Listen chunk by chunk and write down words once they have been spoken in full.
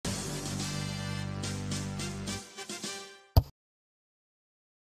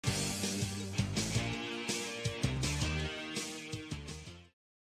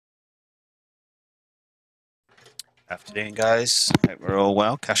Afternoon, guys. Hope we're all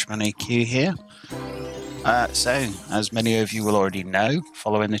well. Cashman AQ here. So, as many of you will already know,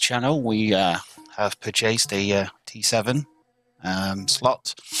 following the channel, we have purchased a T7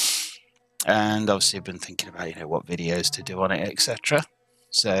 slot, and obviously I've been thinking about what videos to do on it, etc.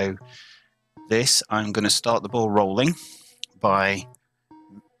 So, I'm going to start the ball rolling by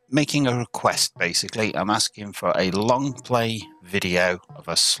making a request. Basically, I'm asking for a long play video of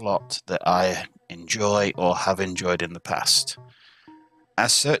a slot that I enjoy or have enjoyed in the past.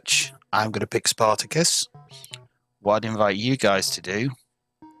 As such, I'm going to pick Spartacus. What I'd invite you guys to do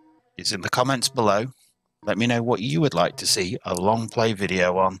is in the comments below, let me know what you would like to see a long play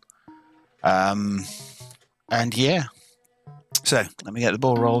video on. And yeah, so let me get the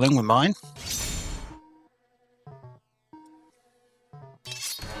ball rolling with mine.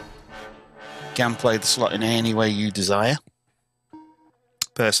 You can play the slot in any way you desire.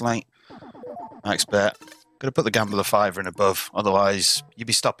 Personally, max bet, gonna put the gamble of $5 and above. Otherwise, you'd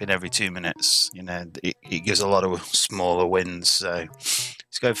be stopping every 2 minutes. It gives a lot of smaller wins. So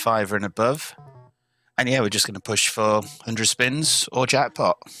let's go $5 and above. And yeah, we're just gonna push for 100 spins or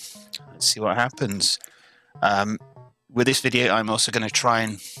jackpot. Let's see what happens. With this video, I'm also gonna try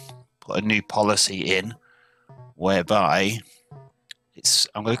and put a new policy in, whereby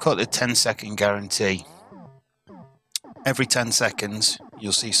I'm going to call it the 10-second guarantee. Every 10 seconds,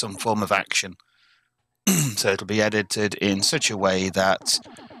 you'll see some form of action. So it'll be edited in such a way that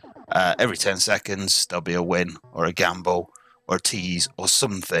every 10 seconds, there'll be a win or a gamble or a tease or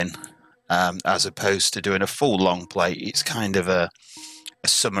something, as opposed to doing a full long play. It's kind of a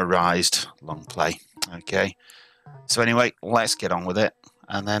summarized long play. Okay. So anyway, let's get on with it,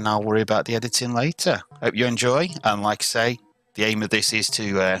 and then I'll worry about the editing later. Hope you enjoy, and like I say, the aim of this is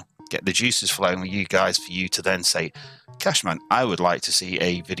to get the juices flowing with you guys, for you to then say, Cashman, I would like to see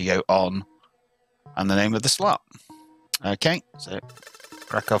a video on, and the name of the slot. Okay, so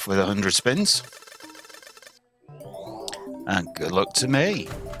crack off with 100 spins. And good luck to me.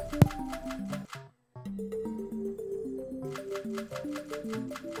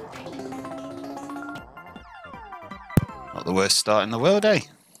 Not the worst start in the world, eh?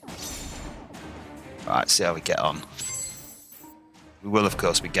 Right, see how we get on. We will, of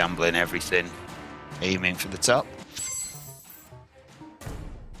course, be gambling everything, aiming for the top,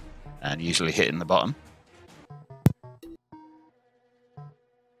 and usually hitting the bottom.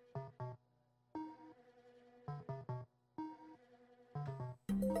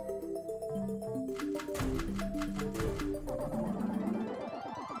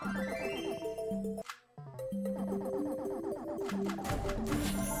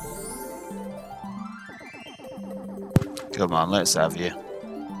 Come on, let's have you.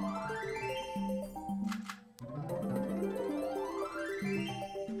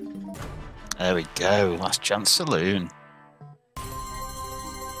 There we go, last chance saloon.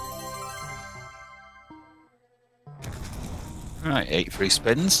 Right, 8 free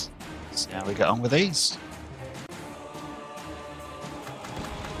spins. Let's see how we get on with these.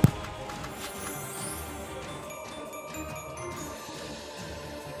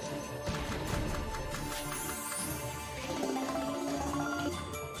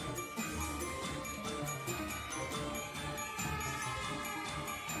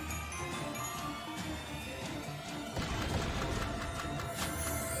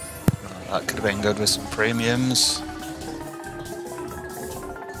 That could have been good with some premiums.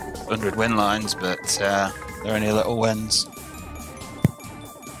 100 win lines, but they're only little wins.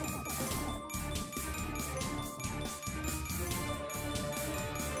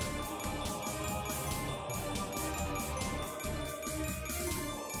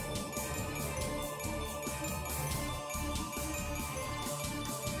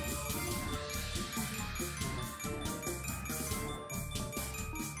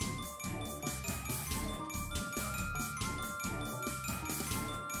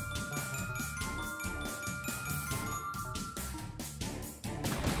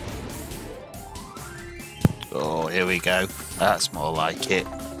 Oh, here we go. That's more like it.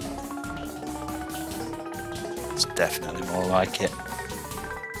 It's definitely more like it.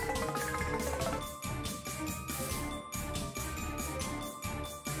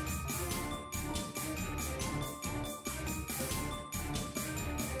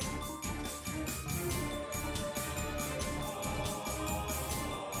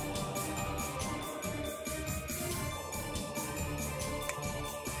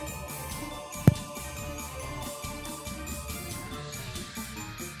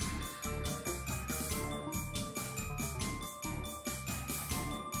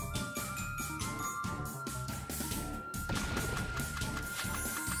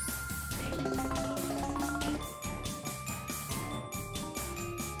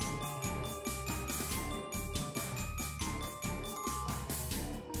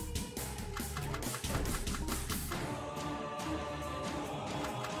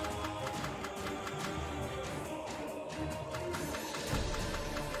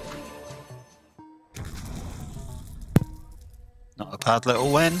 Not a bad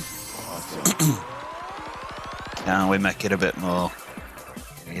little win. Can we make it a bit more?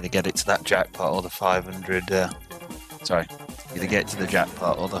 Either get it to that jackpot or the 500. Sorry, either get to the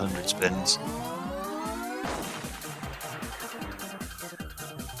jackpot or the 100 spins.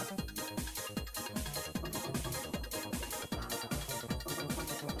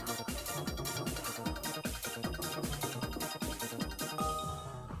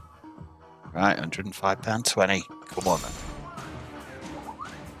 Right, £105.20. Come on then.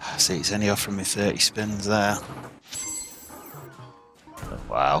 See, it's only offering me 30 spins there.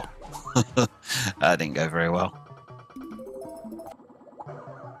 Wow. That didn't go very well.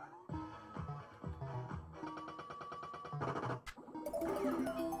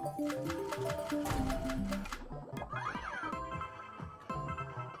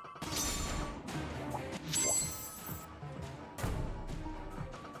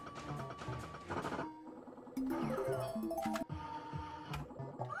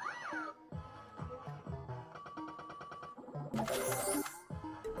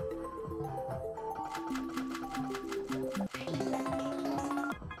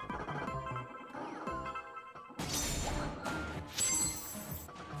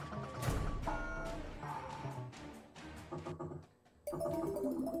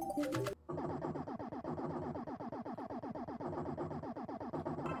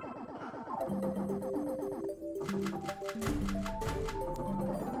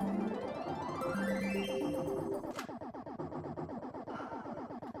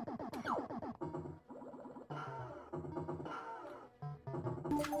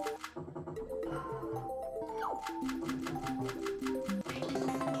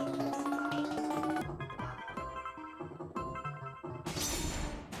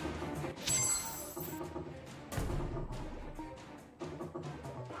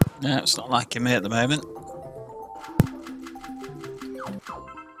 No, it's not liking me at the moment.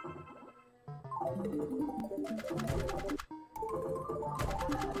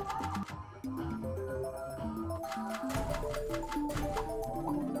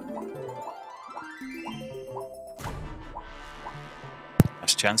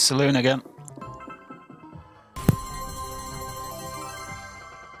 Last chance saloon again.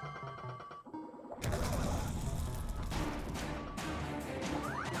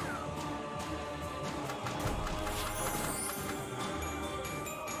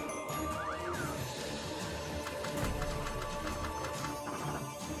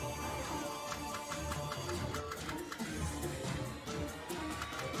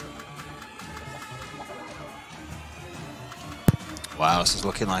 Wow, this is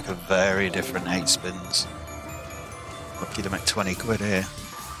looking like a very different 8 spins. Lucky to make 20 quid here.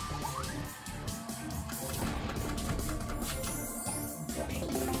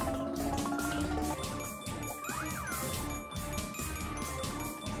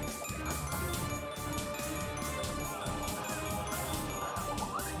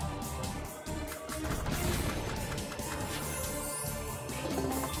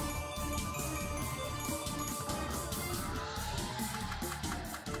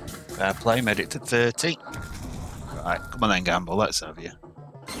 Fair play, made it to 30. Right, come on then, Gamble, let's have you.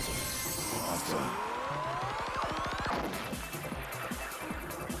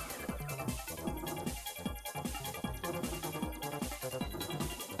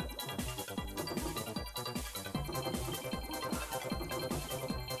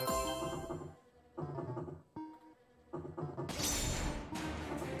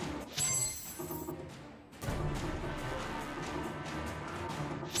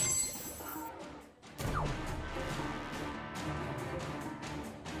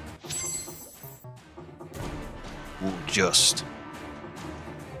 Ooh, just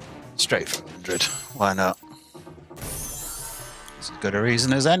straight for 100. Why not? It's as good a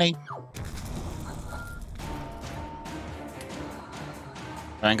reason as any.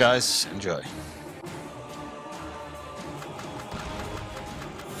 Right, guys, enjoy.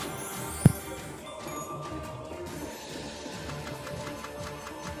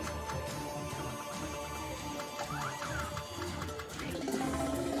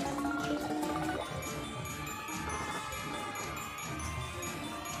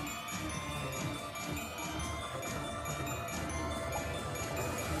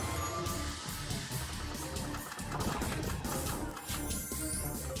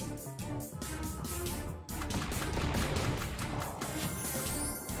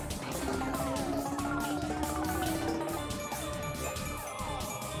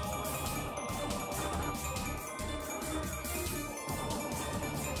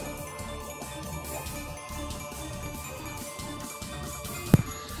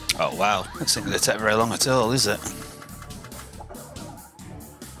 Oh wow, this isn't going to take very long at all, is it?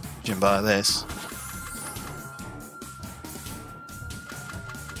 judging by this.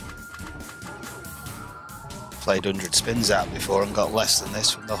 Played 100 spins out before and got less than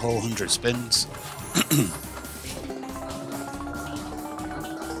this from the whole 100 spins.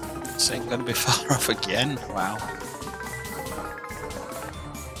 This ain't going to be far off again. Wow.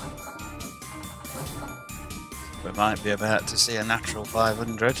 We might be about to see a natural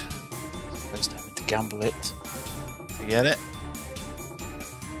 500. Supposed to have to gamble it to get it.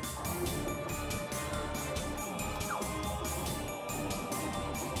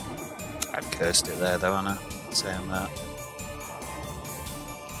 I've cursed it there though, Anna. Saying that.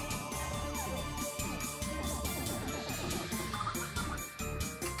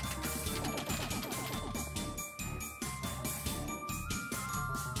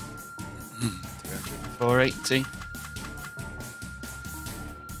 $480.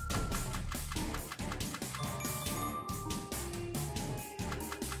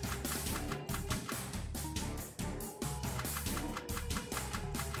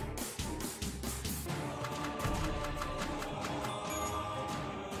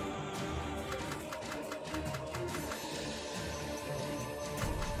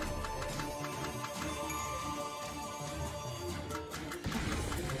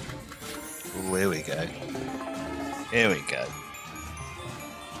 Ooh, here we go. Here we go.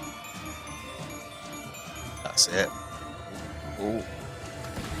 That's it. Ooh.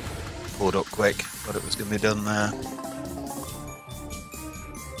 Pulled up quick. Thought it was going to be done there.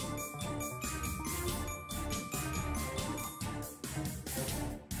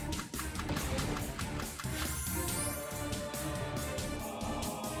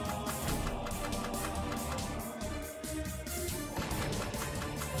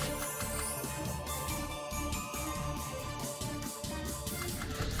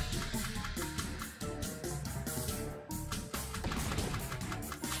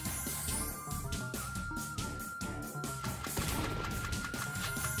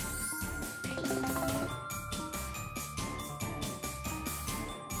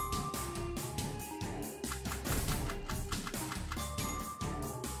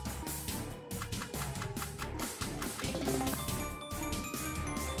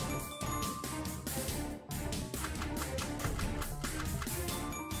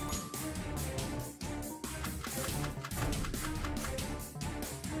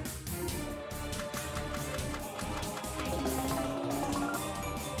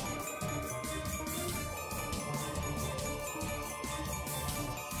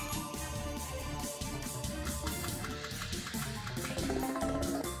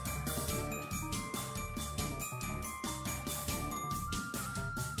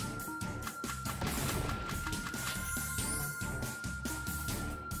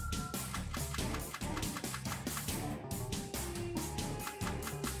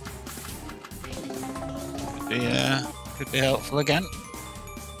 Could be helpful again.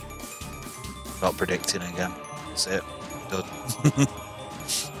 Not predicting again. That's it. Done.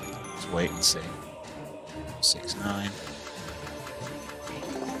 Let's wait and see. 6-9.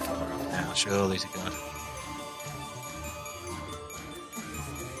 Far off now, surely to God.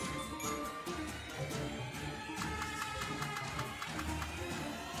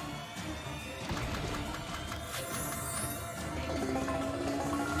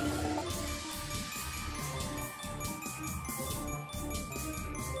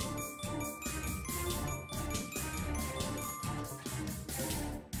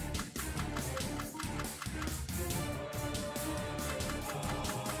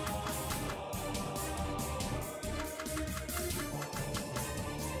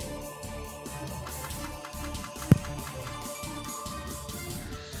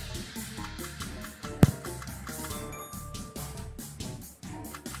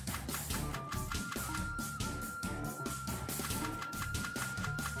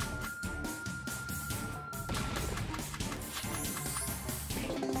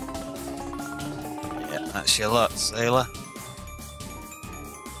 That's your lot, sailor.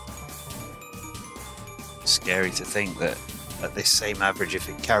 Scary to think that at this same average, if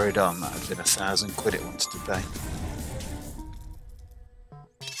it carried on, that would have been £1,000 it wants to pay.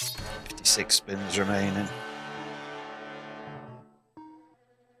 56 spins remaining.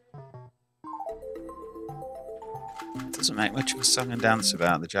 Doesn't make much of a song and dance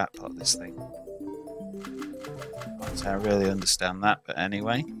about the jackpot, this thing. I don't really understand that, but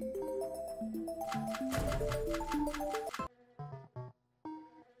anyway.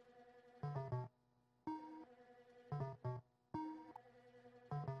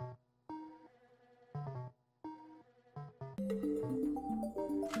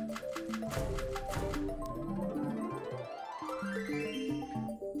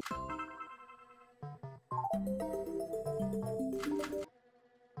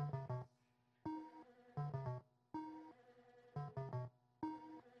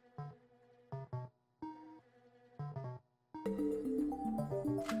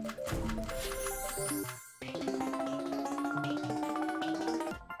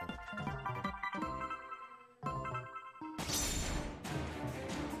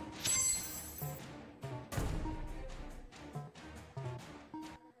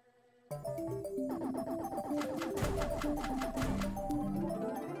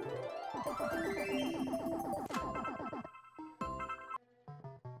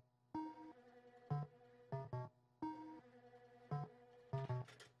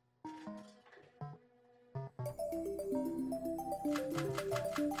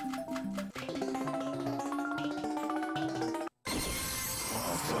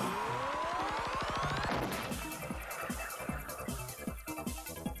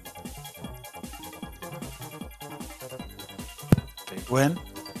 Big win.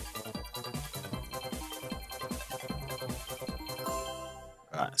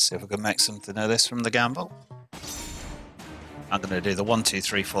 Right, see if we can make something of this from the gamble. I'm going to do the 1, 2,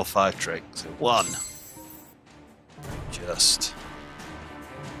 3, 4, 5 trick. So 1, just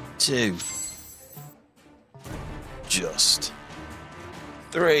 2, just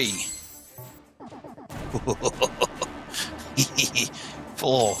 3,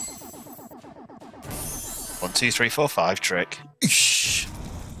 4. 1, 2, 3, 4, 5 trick.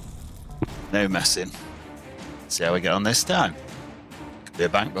 No messing. See how we get on this time. Could be a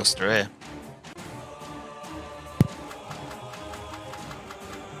bank buster here.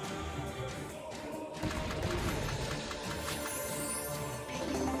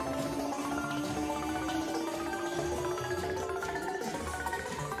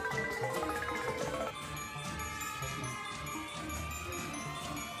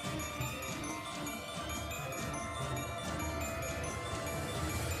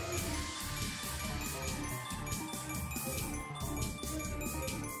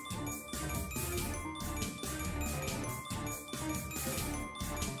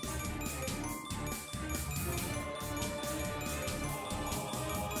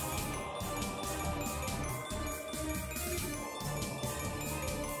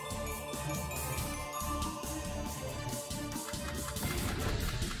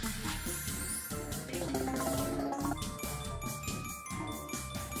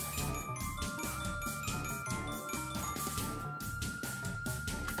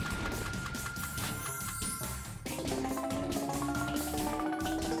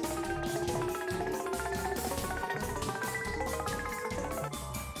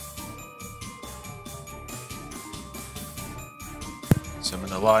 Some of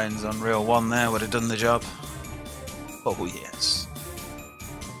the lines on reel 1 there would have done the job. Oh yes.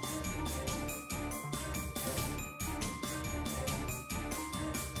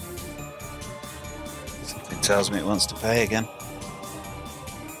 Something tells me it wants to pay again.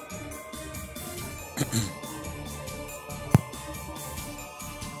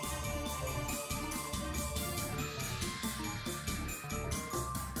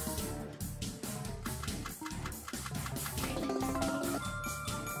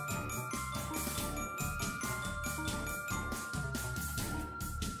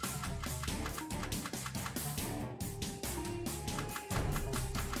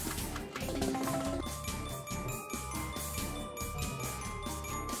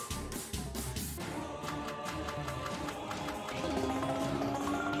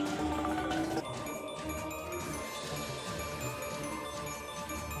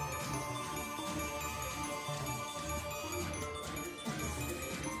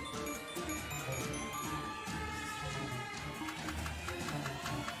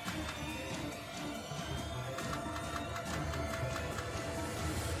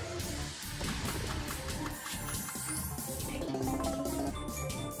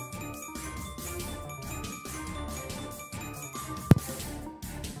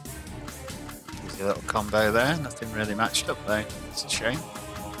 A little combo there, nothing really matched up though, it's a shame.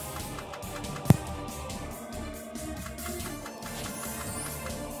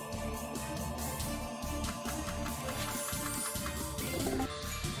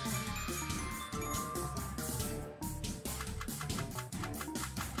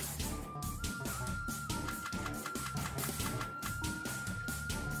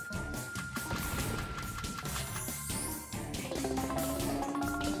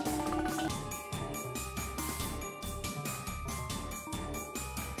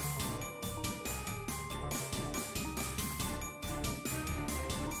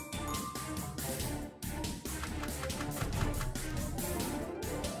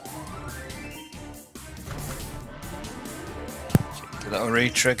 Little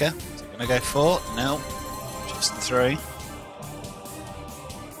re-trigger. Is it going to go 4? No, just 3.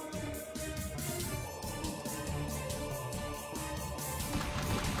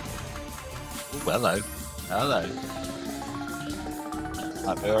 hello. Hello.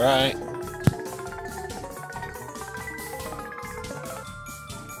 Might be alright.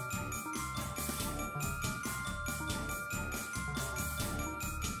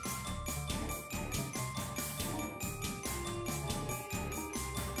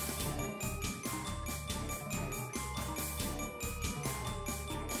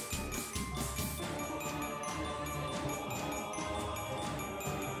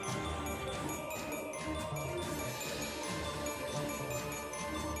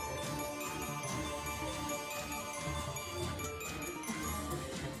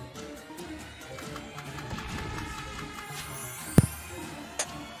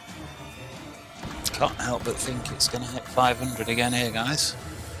 Can't help but think it's going to hit 500 again here, guys.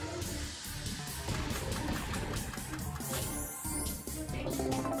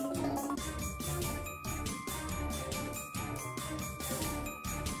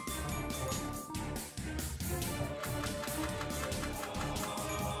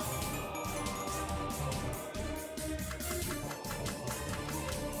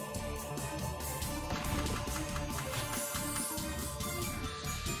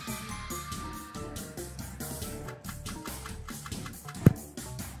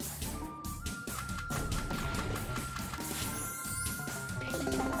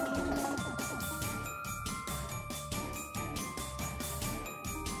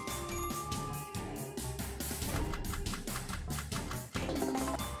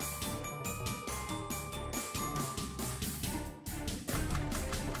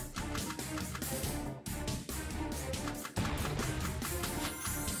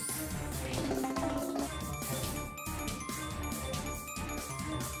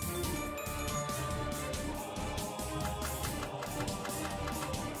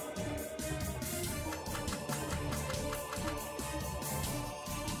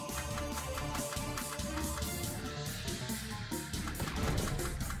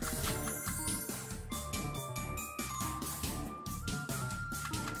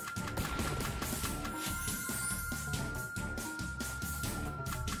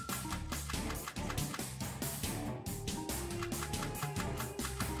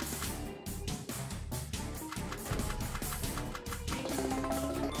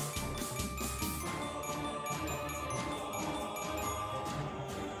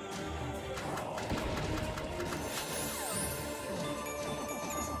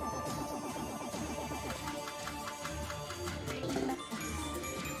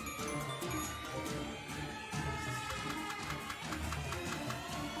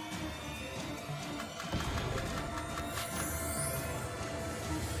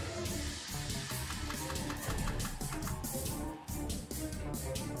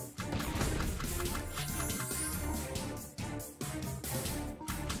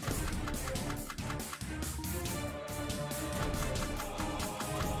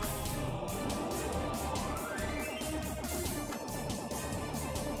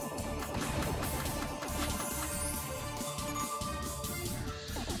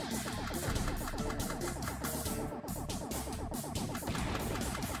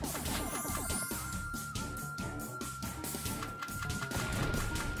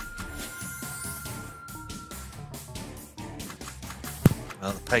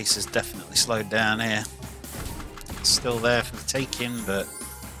 Well, the pace has definitely slowed down here. It's still there for the taking, but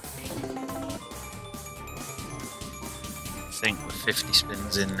I think we're 50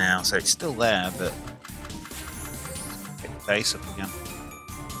 spins in now, so it's still there, but pick the pace up again.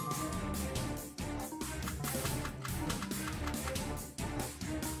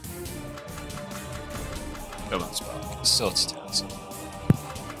 Come on, Spark, sort it out.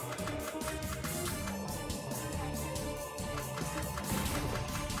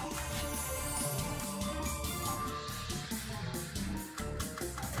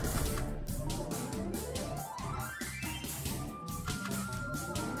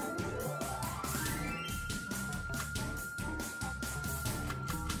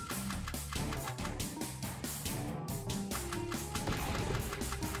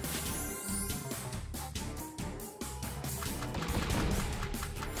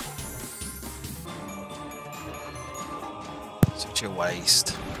 Such a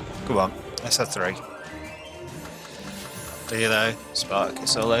waste. Come on, let's have 3. Clear though,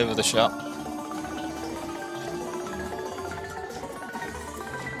 Spartacus all over the shop.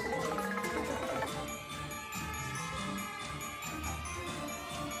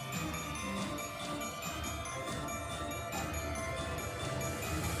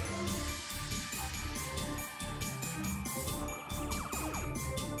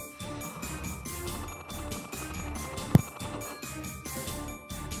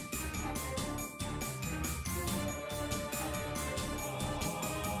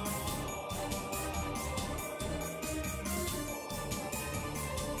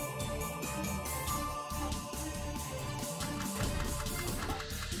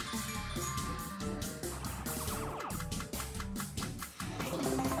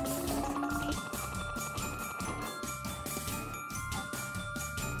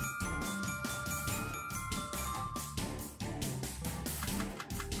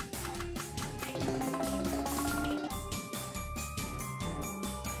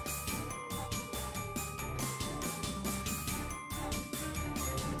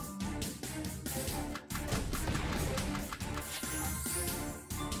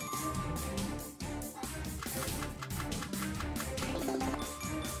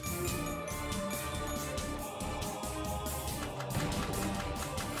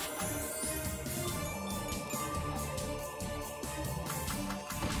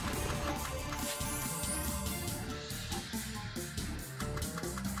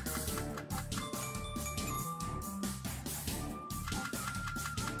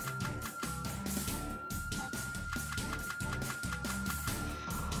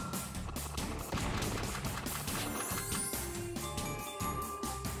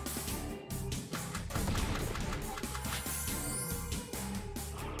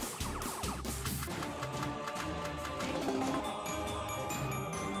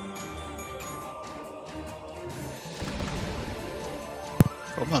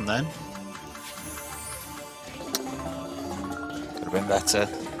 Come on then. Could have been better.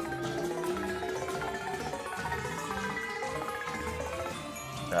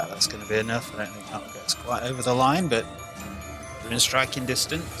 Right, that's going to be enough. I don't think that gets quite over the line, but we're in striking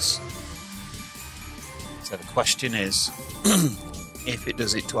distance. So the question is, if it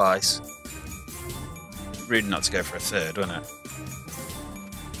does it twice, rude not to go for a third, wouldn't it?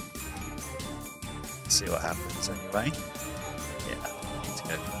 Let's see what happens anyway. Yeah, need to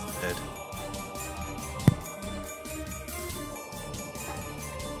go for a third.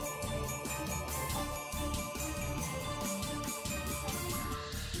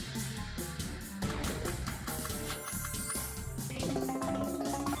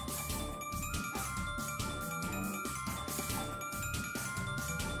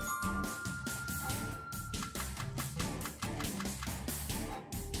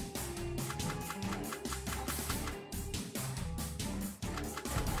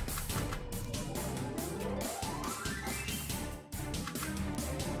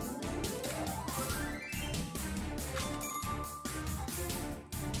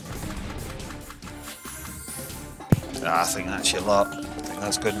 I think that's your lot. I think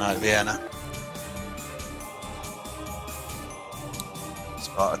that's good night, Vienna.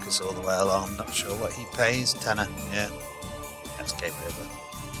 Spartacus all the way along. Not sure what he pays. Tenner. Yeah. That's game over.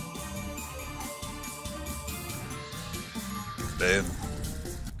 Boom.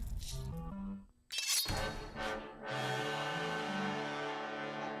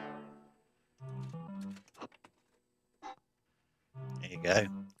 There you go.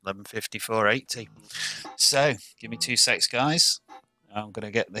 11.54.80. So, give me 2 secs, guys. I'm going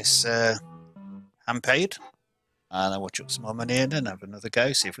to get this hand paid, and then we'll chuck some more money in and have another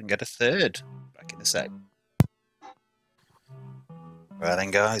go, see if we can get a third. Back in a sec. Right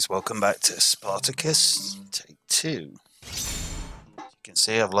then, guys, welcome back to Spartacus, take 2. As you can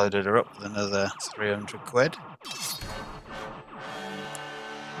see, I've loaded her up with another 300 quid.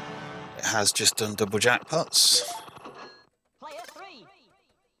 It has just done double jackpots.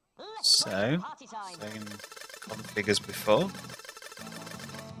 So, same config as before.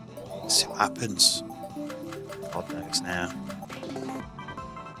 Let's see what happens. God knows now.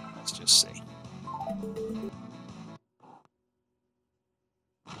 Let's just see.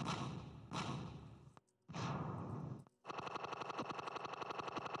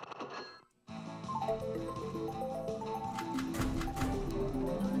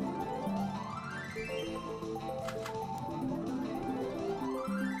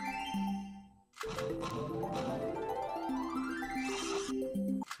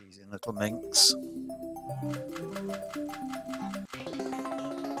 Teasing little minks.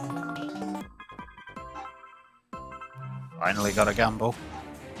 Finally got a gamble.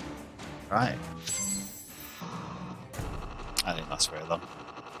 Right. I didn't last very long.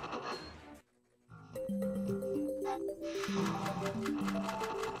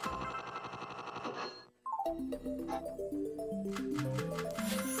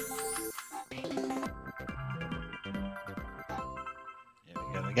 Here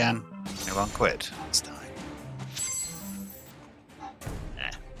we go again. 21 quid this time.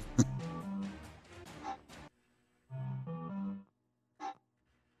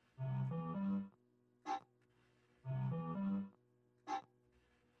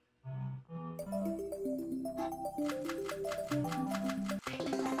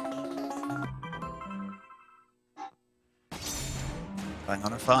 Bang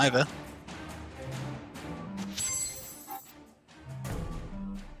on a fiver.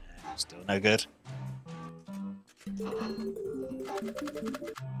 Still no good.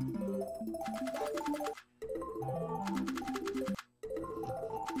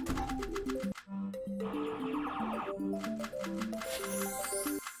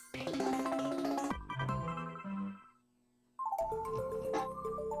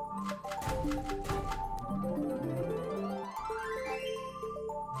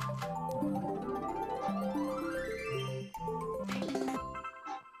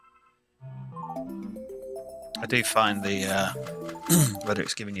 I do find the whether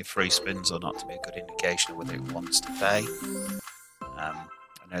it's giving you free spins or not to be a good indication of whether it wants to pay. I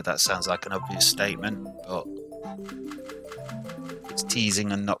know that sounds like an obvious statement, but if it's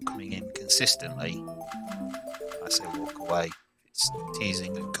teasing and not coming in consistently, I say walk away. If it's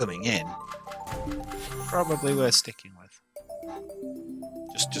teasing and coming in, probably worth sticking with.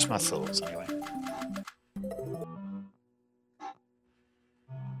 Just my thoughts anyway.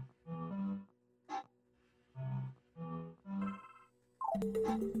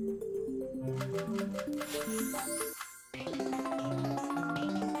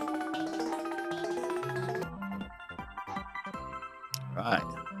 Right.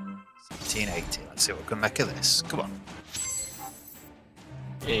 1980. Let's see what we can make of this. Come on.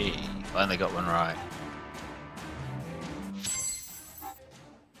 Yay, finally got one right.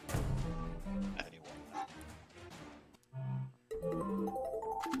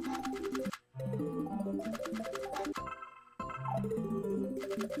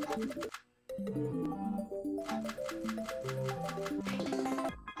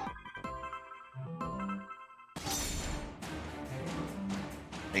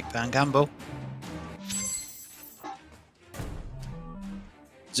 £8 gamble.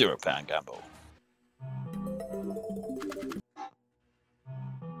 £0 gamble.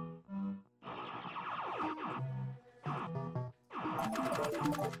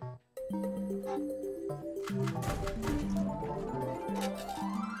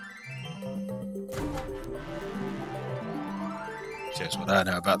 Shows what I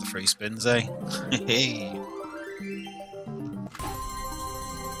know about the free spins, eh? Hey.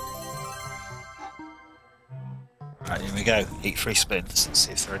 Right, here we go. Eat free spins. Let's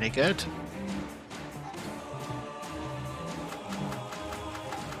see if they're any good.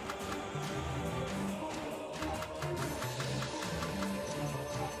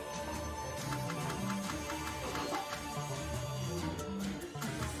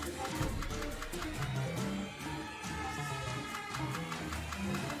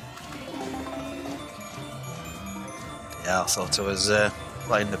 Yeah, I thought I was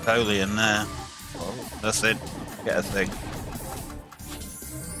playing Napoleon there. Oh, nothing. Get a thing.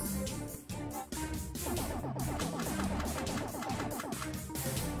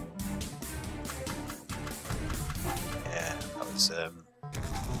 Yeah, that was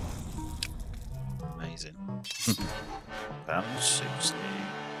amazing. £60.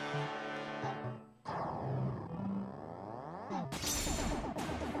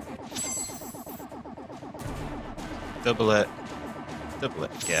 Double it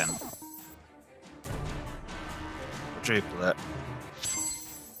again. Triple it.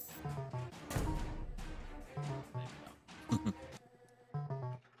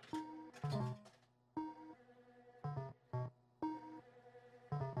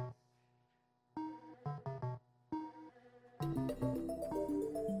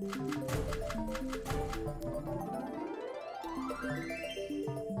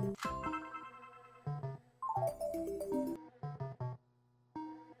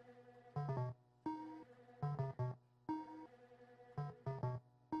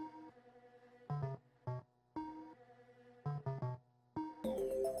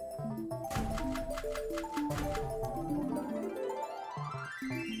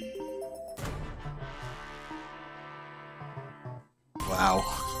 Wow.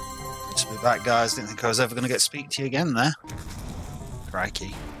 Good to be back, guys. Didn't think I was ever going to get to speak to you again there.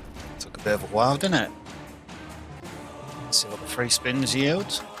 Crikey. Took a bit of a while, didn't it? Let's see what the free spins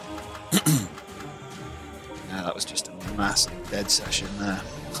yield. Yeah, that was just a massive dead session there.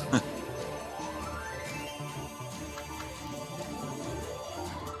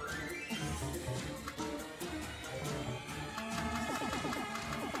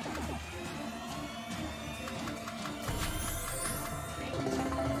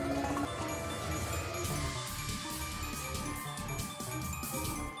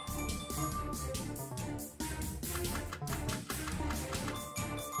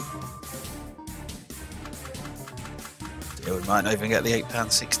 Yeah, we might not even get the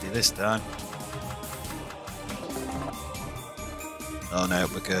 £8.60 this time. Oh no,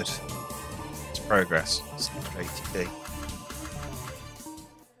 we're good. It's progress. It's ATP.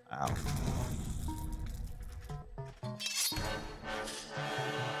 Ow.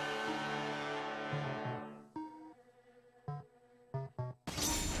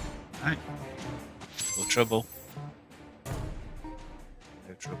 Right. No trouble.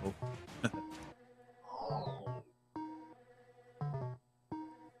 No trouble.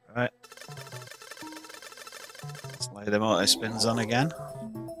 Right. Let's lay them auto spins on again.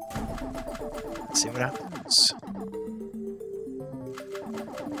 Let's see what happens.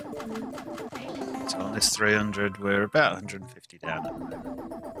 So on this 300, we're about 150 down at the moment.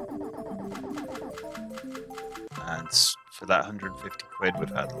 And for that 150 quid, we've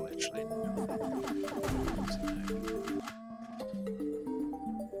had literally nothing.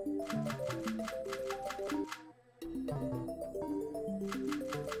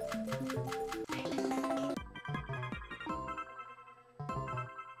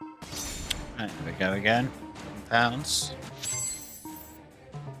 Right, here we go again. £7.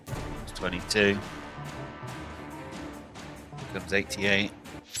 It's 22. Becomes 88.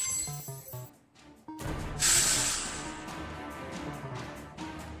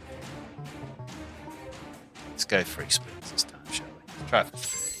 Let's go free spins this time, shall we? Try for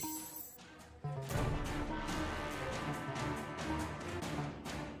 3.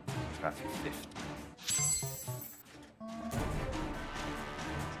 Traffic 50.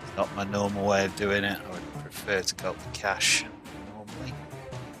 It's not my normal way of doing it. I would prefer to go up the cash normally.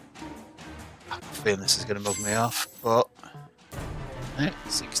 I have a feeling this is going to mug me off, but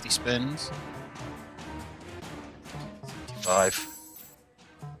 60 spins. 75.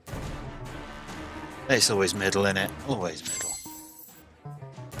 It's always middle, innit? Always middle.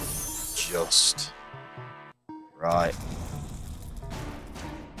 Just. Right.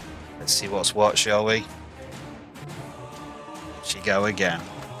 Let's see what's what, shall we? She go again.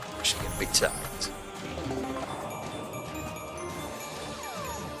 She's going to be tight.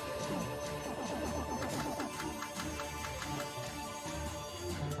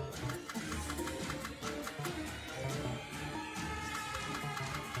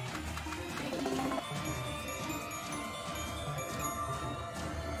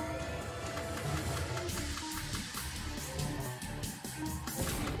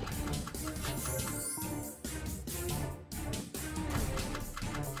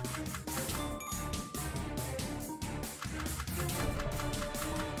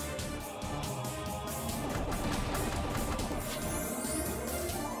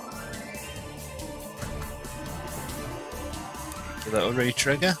 Little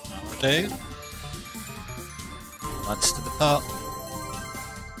re-trigger, that'll do. Adds to the pot.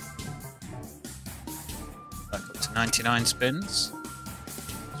 Back up to 99 spins.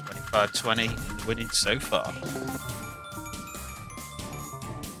 25-20 in the winning so far.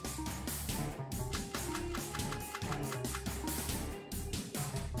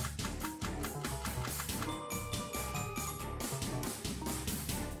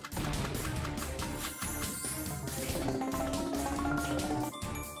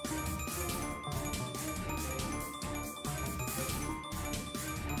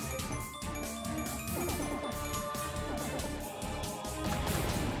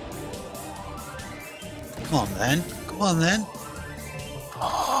 Come on then, come on then.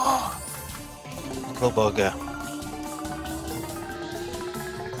 Oh, cool bugger.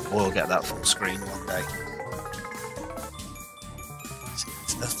 We'll get that full screen one day. See,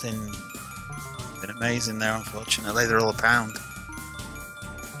 it's nothing amazing there, unfortunately. They're all £1.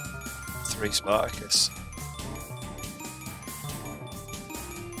 3 Spartacus.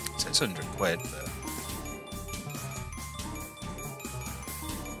 So it's £100, but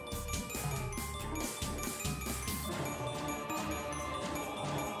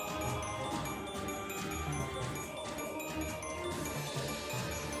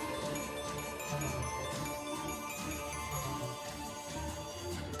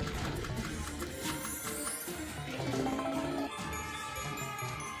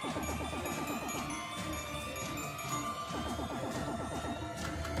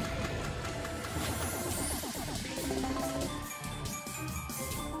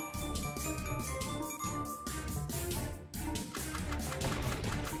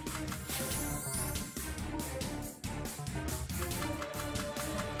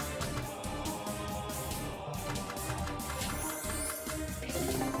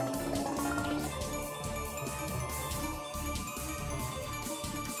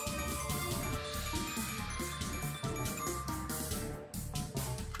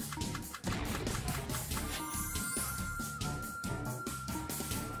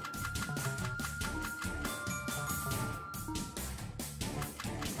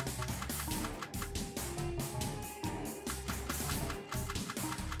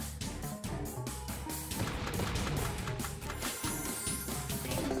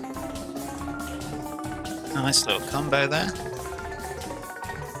nice little combo there.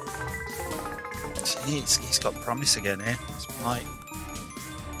 See, he's got promise again here.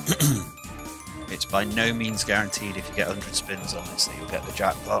 It's by no means guaranteed if you get 100 spins on this that you'll get the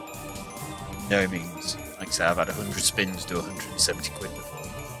jackpot. No means. Like I say, I've had 100 spins do 170 quid before.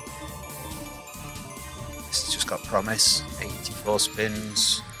 This has just got promise. 84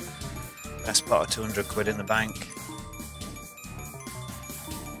 spins. Best part of 200 quid in the bank.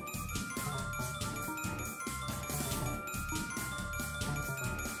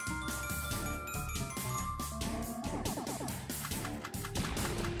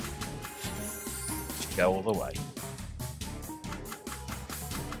 Go all the way.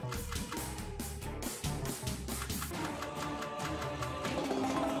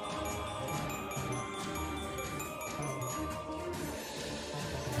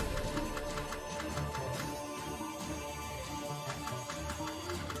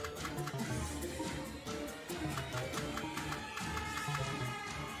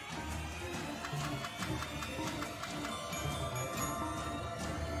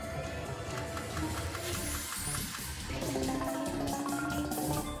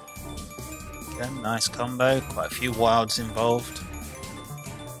 Again, nice combo. Quite a few wilds involved.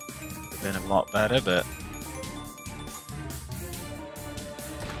 Could have been a lot better, but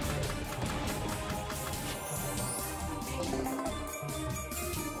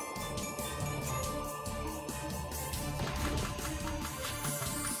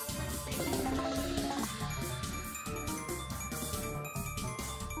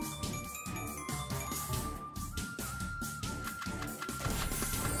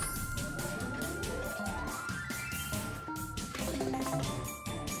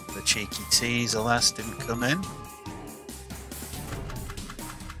the cheeky Tease, alas, didn't come in.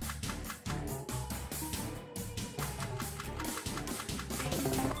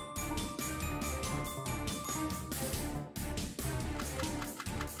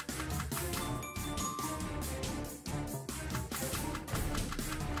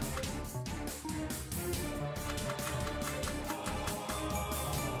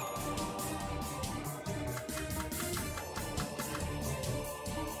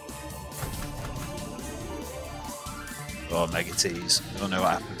 Oh, Mega Tease. I don't know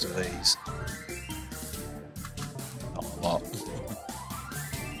what happens with these. Not a lot.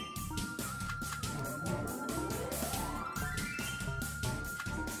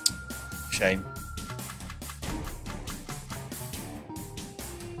 Shame.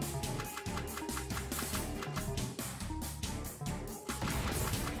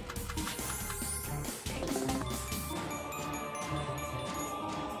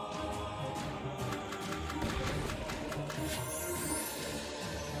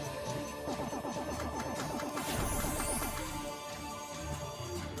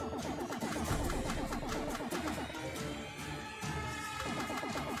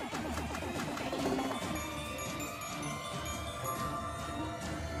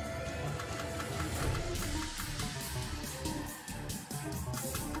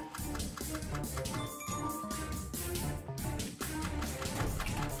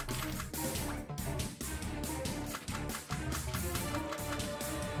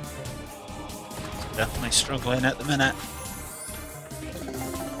 Definitely struggling at the minute.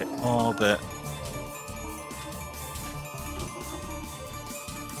 A bit more, but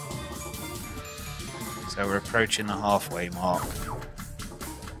so we're approaching the halfway mark.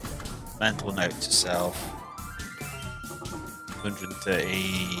 Mental note to self: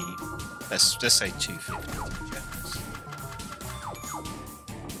 130. Let's just say 250 to be generous.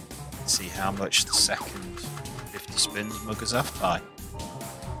 See how much the second 50 spins mug us off by.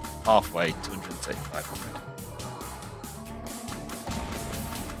 Halfway, 235 quid.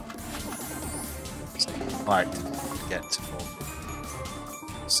 So you'd like to get to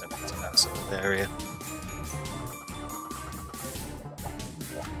 450, 70, that sort of area.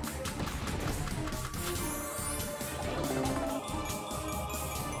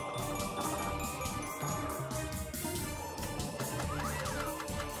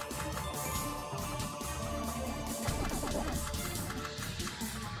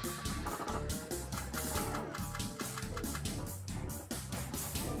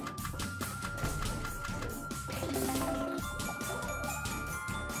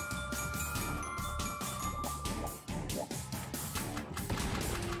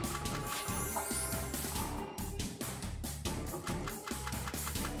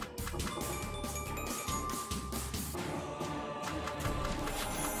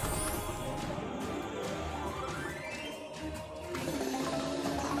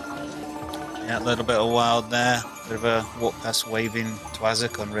 Yeah, a little bit of wild there. Bit of a walk past waving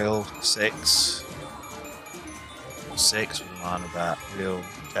Twazak on reel 6. 6 with on about reel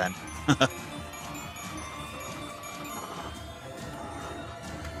 10.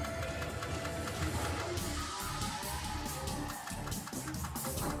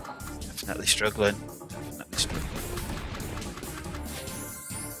 Definitely struggling. Definitely struggling.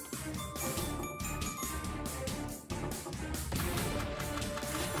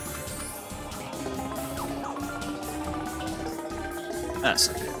 That's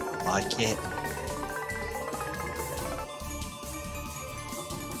a bit like it.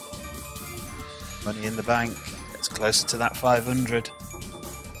 Money in the bank. It's closer to that 500.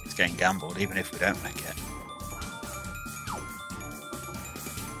 It's getting gambled even if we don't make it.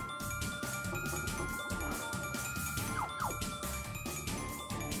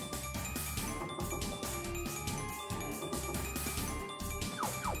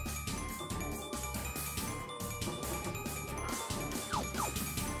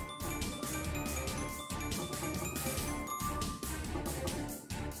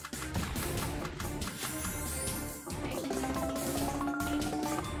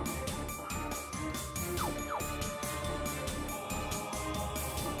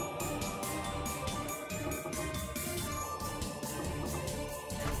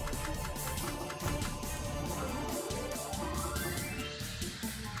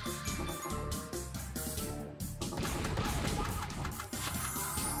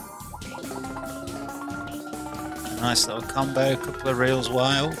 Nice little combo, couple of reels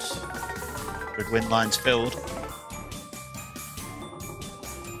wild. Good wind lines filled.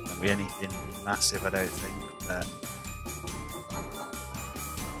 Won't be anything massive, I don't think, but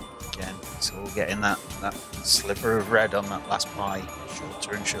again, it's all getting that sliver of red on that last pie,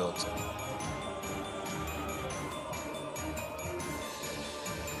 shorter and shorter.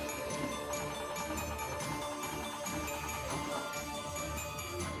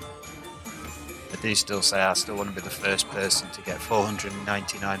 I do still say I still want to be the first person to get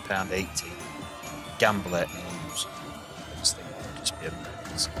 £499.80, gamble it, and lose. I just think it would just be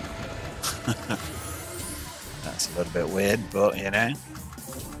amazing. That's a little bit weird, but you know.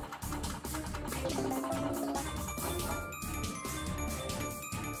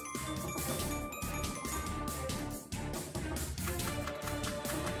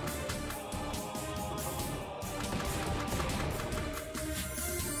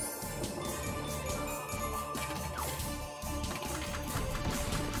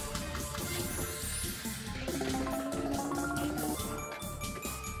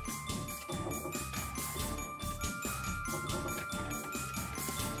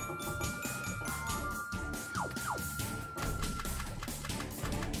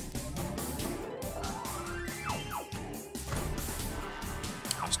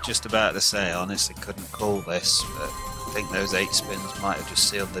 Just about to say, I honestly couldn't call this, but I think those 8 spins might have just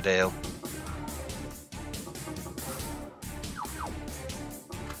sealed the deal.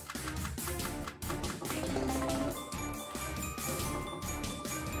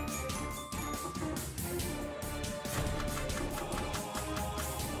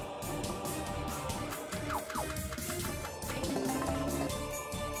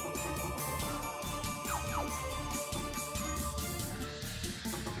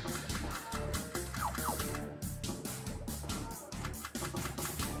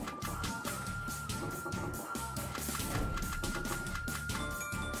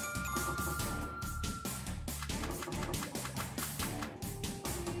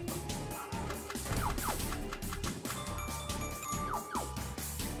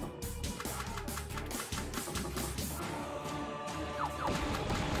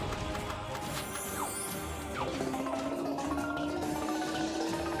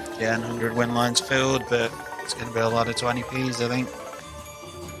 Yeah, 100 win lines filled, but it's going to be a lot of 20p's, I think.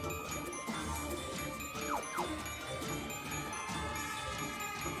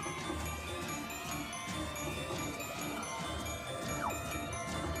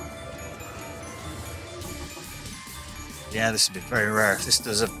 Yeah, this would be very rare. If this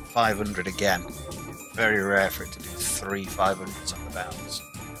does a 500 again, very rare for it to do 3 500s on the bounce.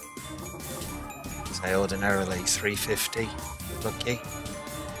 Say ordinarily 350, lucky.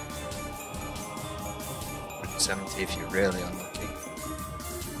 170 if you're really unlucky.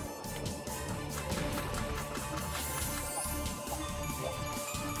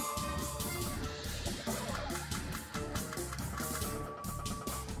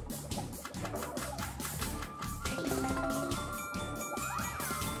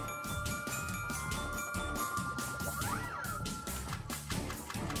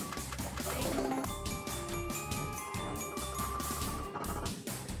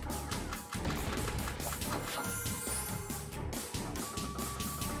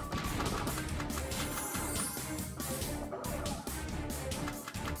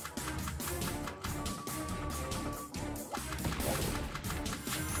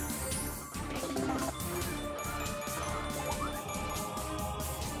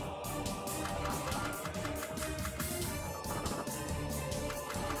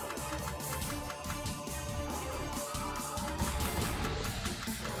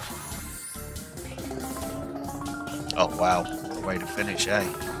 Oh wow, what a way to finish, eh?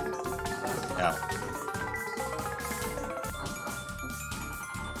 Yeah.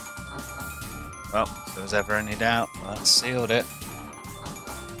 Well, if there was ever any doubt, that sealed it.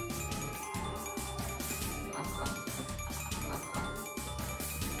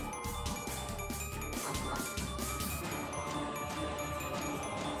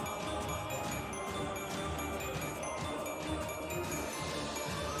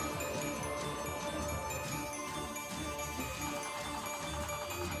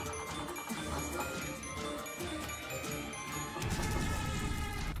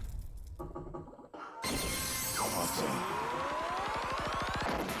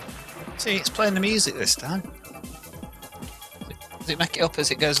 See, it's playing the music this time. Does it make it up as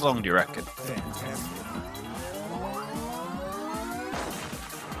it goes along, do you reckon?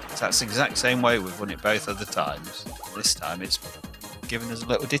 So that's the exact same way we've won it both other times. This time it's giving us a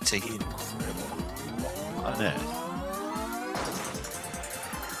little ditty. I know.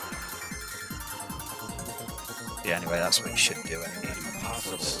 Yeah, anyway, that's what you should do anyway.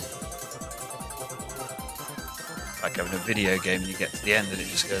 Like having a video game and you get to the end and it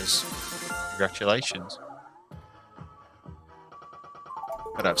just goes, congratulations.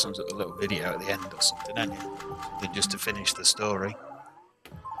 Gotta have some sort of little video at the end or something, don't you? Something just to finish the story.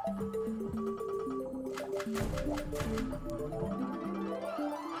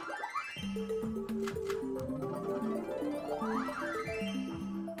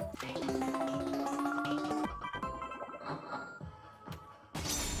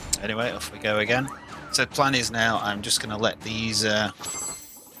 Anyway, off we go again. So the plan is now I'm just going to let these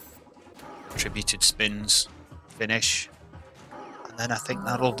attributed spins finish, and then I think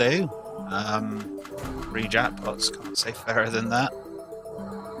that'll do. 3 jackpots, can't say fairer than that.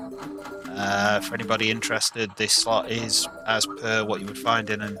 For anybody interested, this slot is as per what you would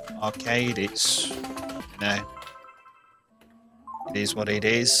find in an arcade. It's, you know, it is what it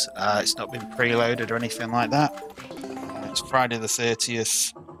is. It's not been preloaded or anything like that. It's Friday the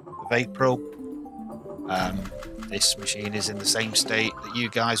 30th of April. This machine is in the same state that you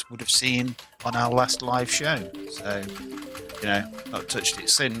guys would have seen on our last live show. So, you know, not touched it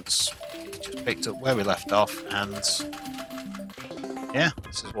since. It's just picked up where we left off, and yeah,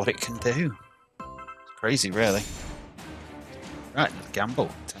 this is what it can do. It's crazy, really. Right, another gamble.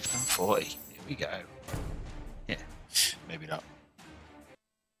 £10.40. Here we go. Yeah, maybe not.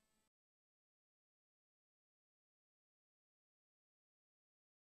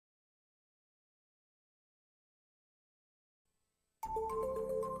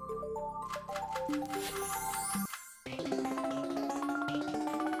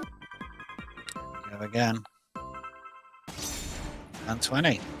 Go again. And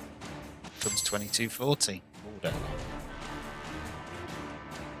 20. Comes 22.40. Order.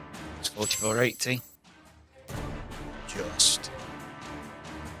 It's 44.80. Just.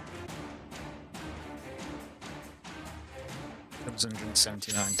 Comes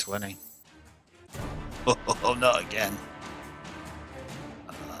 179.20. Oh, not again.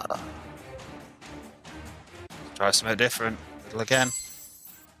 Try something different. Little again.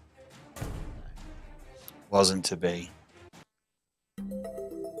 Wasn't to be.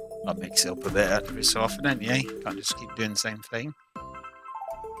 I'll mix it up a bit every so often, don't you? Can't just keep doing the same thing.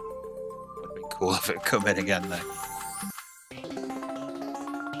 Would have been cool if it come in again, though.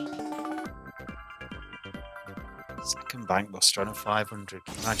 Second bank buster on a 500.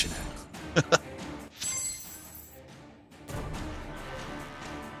 Can you imagine it?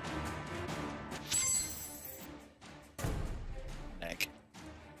 Neck.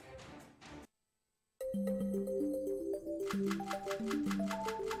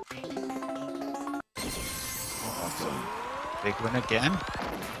 Big one again.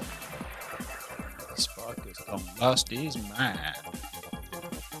 Spartacus gone lost his mind.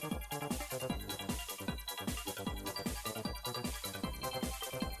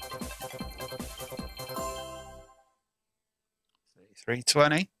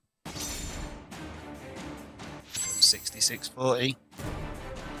 $3.20. 66.40.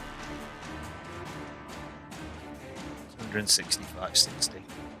 165.60.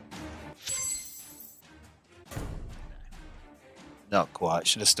 Not quite.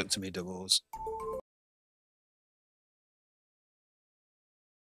 Should have stuck to me doubles.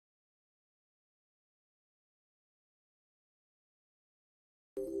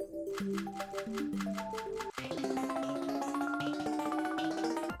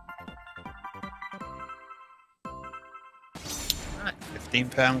 Right,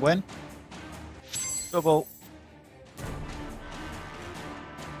 £15 win. Double.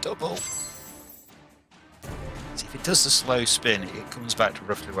 Double. See, if it does the slow spin, it comes back to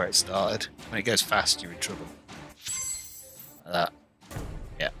roughly where it started. When it goes fast, you're in trouble. Like that.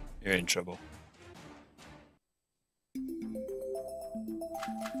 Yeah, you're in trouble.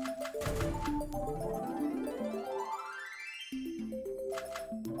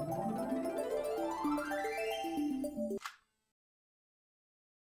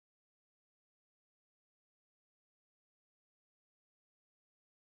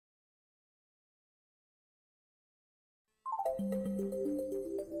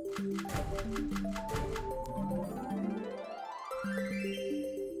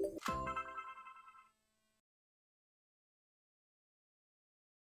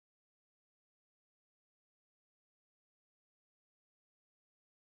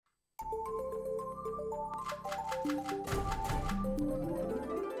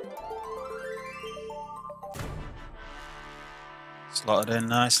 Slotted in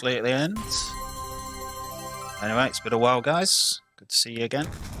nicely at the end. Anyway, it's been a while, guys. Good to see you again.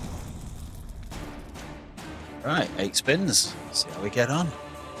 Right, 8 spins. See how we get on.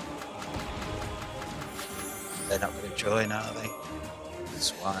 They're not going to join, are they?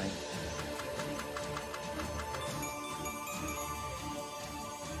 Swine.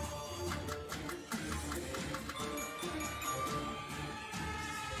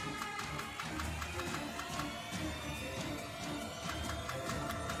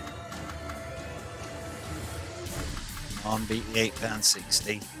 On, beat the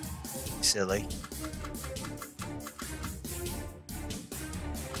 £8.60. Silly.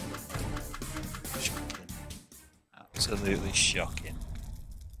 Shocking. Absolutely shocking.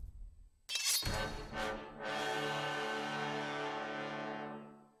 It's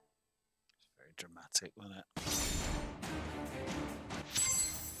very dramatic, wasn't it?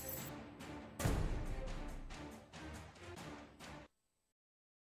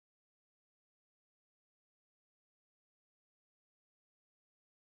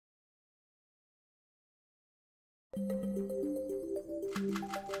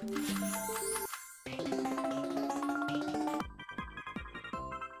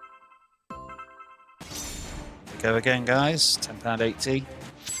 Go again, guys. £10.80.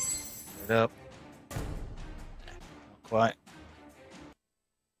 It up. Not quite.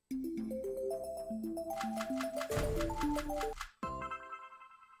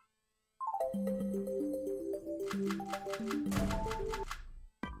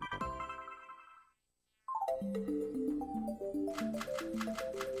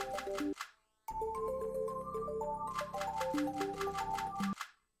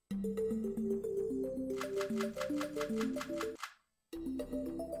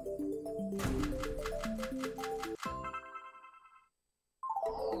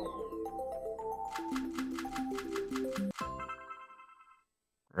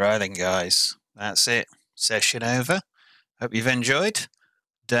 Right then, guys, that's it. Session over. Hope you've enjoyed.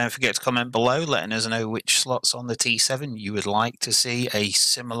 Don't forget to comment below letting us know which slots on the T7 you would like to see a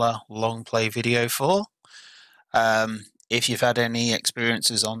similar long play video for. If you've had any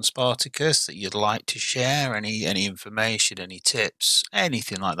experiences on Spartacus that you'd like to share, any information, any tips,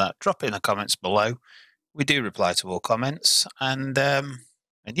 anything like that, drop it in the comments below. We do reply to all comments, and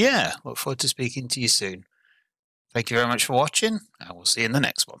yeah, look forward to speaking to you soon. Thank you very much for watching, and we'll see you in the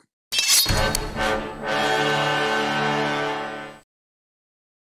next one.